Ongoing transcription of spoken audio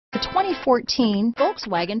The 2014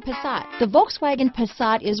 Volkswagen Passat. The Volkswagen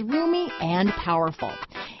Passat is roomy and powerful.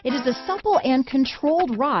 It is a supple and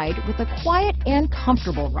controlled ride with a quiet and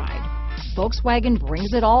comfortable ride. Volkswagen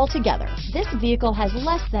brings it all together. This vehicle has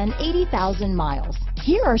less than 80,000 miles.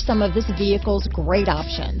 Here are some of this vehicle's great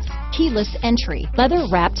options: keyless entry,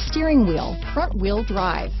 leather-wrapped steering wheel, front-wheel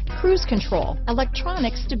drive, cruise control,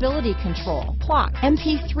 electronic stability control, clock,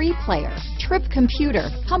 MP3 player, trip computer,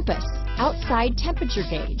 compass, outside temperature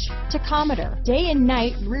gauge, tachometer, day and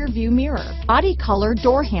night rear view mirror, body color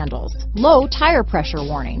door handles, low tire pressure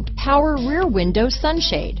warning, power rear window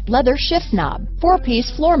sunshade, leather shift knob,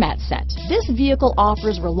 4-piece floor mat set. This vehicle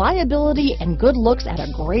offers reliability and good looks at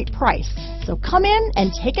a great price. So come in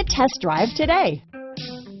and take a test drive today.